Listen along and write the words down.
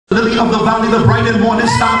lily of the valley, the bright and morning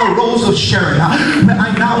star, the rose of Sharon. Where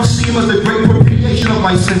I now see him as the great propitiation of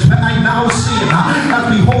my sins. Where I now see him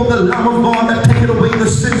as behold the Lamb of God that taketh away the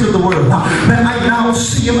sins of the world. Where I now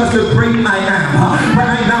see him as the great I am. Where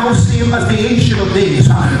I now see him as the Ancient of Days.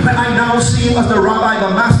 Where I now see him as the Rabbi, the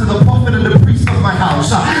Master, the Prophet, and the Priest of my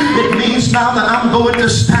house. It means now that I'm going to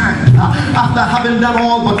stand after having done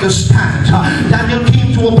all but to stand. Daniel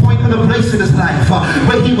came to a point and a place in his life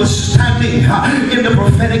where he was standing in the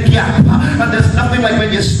prophetic gap. And there's nothing like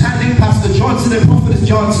when you're standing, Pastor Johnson and Prophetess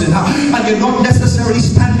Johnson, and you're not necessarily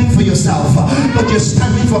standing for yourself, but you're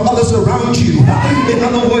standing for others around you. In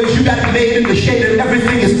other words, you got made in the shade and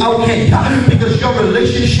everything is okay because your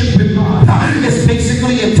relationship with God is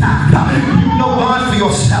basically intact. You know God for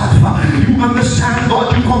yourself. You understand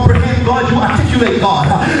God. You comprehend God. You articulate God.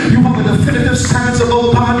 You have a definitive sense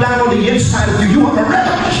about God down on the inside of you. You have a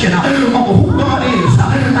revelation of who God is.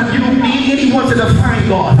 And you don't need anyone to define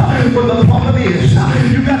God. But the problem is,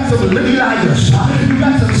 you got some living liars. You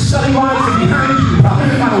got some selling lines behind you.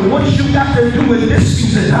 And what you got to do in this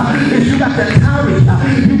season is you got to tarry.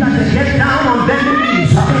 You got to get down on bended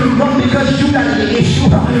knees. Not because you got an issue,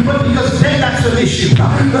 but because they got some issue.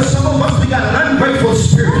 Because some of us, we got an ungrateful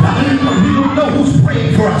spirit. We don't know who's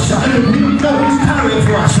praying for us. We don't know who's tarrying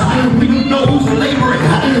for us. We don't know who's laboring.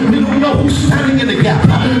 We don't know who's standing in the gap.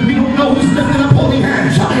 We don't know who's lifting up holy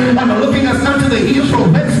hands and looking us unto the heels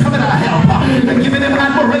from whence coming our help. And giving him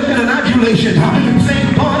admiration and adulation.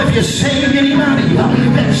 Saying, God, if you save anybody,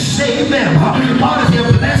 then save them. God, if you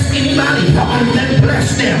bless anybody, then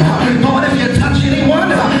bless them. God, if you touch anyone,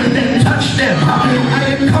 then touch them. I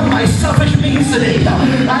didn't come by selfish means today.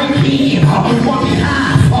 I came on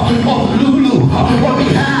behalf of Lulu, on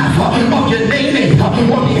behalf of Janene,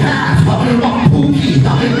 on behalf of Pookie.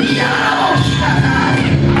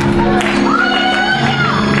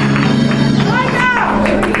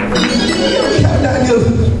 Daniel,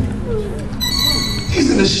 he's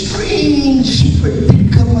in a strange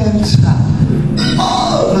predicament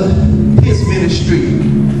of his ministry.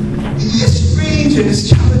 It's strange and it's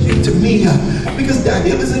challenging to me because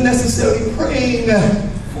Daniel isn't necessarily praying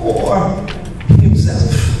for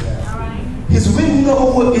himself. His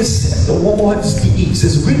window is set towards the east.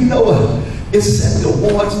 His window is set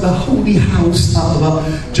towards the holy house of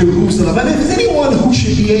Jerusalem. And if there's anyone who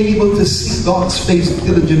should be able to seek God's face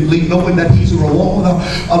diligently, knowing that he's a rewarder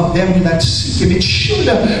of them that seek him, it should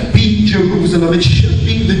be Jerusalem. It should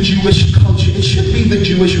be the Jewish culture. It should be the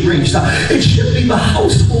Jewish race. It should be the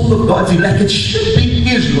household of God's elect. It should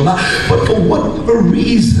be Israel. But for whatever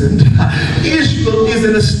reason, Israel is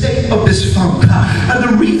in a state of dysfunction. And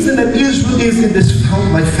the reason that Israel is in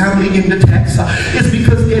dysfunction, my family in the text, is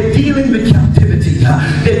because they're dealing with captivity.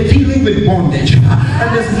 They're dealing with bondage.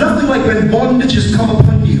 And there's nothing like when bondage has come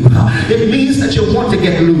upon you. It means that you want to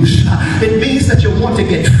get loose. It means that you want to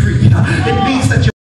get free. It